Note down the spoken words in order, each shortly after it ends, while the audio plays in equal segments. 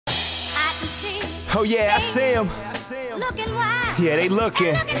Oh yeah, I see them. Looking wild. Yeah, they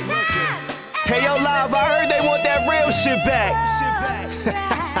looking. Hey yo, Lava, I heard they want that real shit back.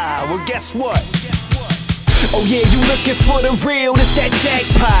 Well, guess what? Oh yeah, you looking for the real, it's that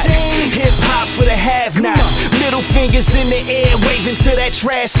jackpot. Hip-hop for the have-nots. Middle fingers in the air, waving to that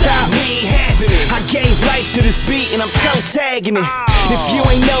trash stop. We ain't having it. I gave life to this beat and I'm toe-tagging it. If you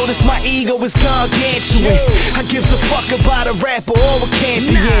ain't noticed, my ego is gargantuan. I gives a fuck about a rapper or a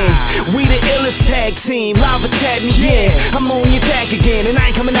champion. We the illest tag team, Lava tag me in. I'm on your tag again, and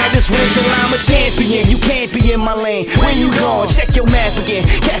I ain't coming out this ring till I'm a champion. You can't be in my lane, where you going? Check your map again.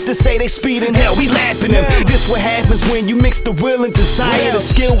 Cats to say they speeding, hell, we lapping them. This what happens when you mix the will and desire, the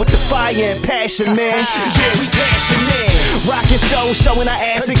skill with the fire and passion, man. Yeah, we passionate. Rockin' shows, showing our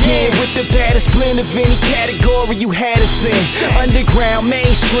ass again with the baddest blend of any category you had us in. Underground,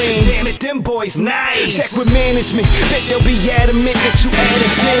 mainstream. Damn it, them boys nice. Check with management, bet they'll be adamant that you add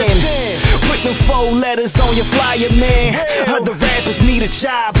us in. Put them 4 letters on your flyer, man. Other rappers need a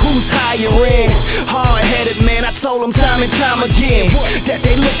job, who's hiring? Hard-headed, man, I told them time and time again that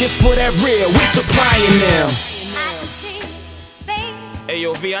they looking for that real, we supplying them. Hey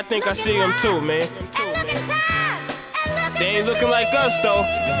yo, V, I think I see them too, man. They ain't looking like us though.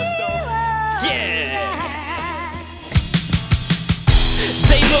 Yeah.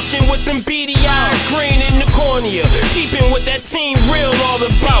 They looking with them beady eyes, green in the cornea, keeping with that team real all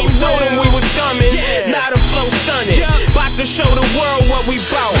about. Told them we was coming, now the flow stunning. About to show the world what we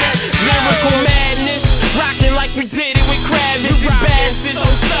bout. Lyrical madness, rocking like we did it with Kravis. These bastards so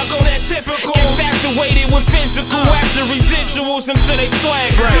stuck on that typical, infatuated with physical after residuals until they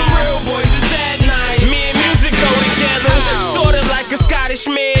swag right. The real boys is that nice. Me and music go together, sorta like a Scottish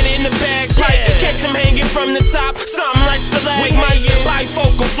man in the bagpipe. Catch him hanging from the top, something like stalagmites.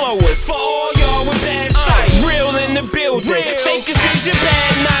 Bifocal flowers for all y'all with bad sight. Real in the building, fake is your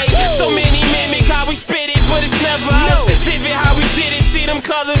bad night. So many mimic how we spit it, but it's never us. Vivid how we did it, see them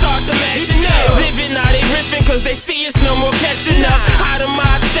colors start to matching up. Living now they riffing cause they see us no more catching up. How the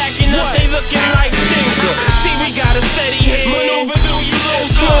mods stacking up, they looking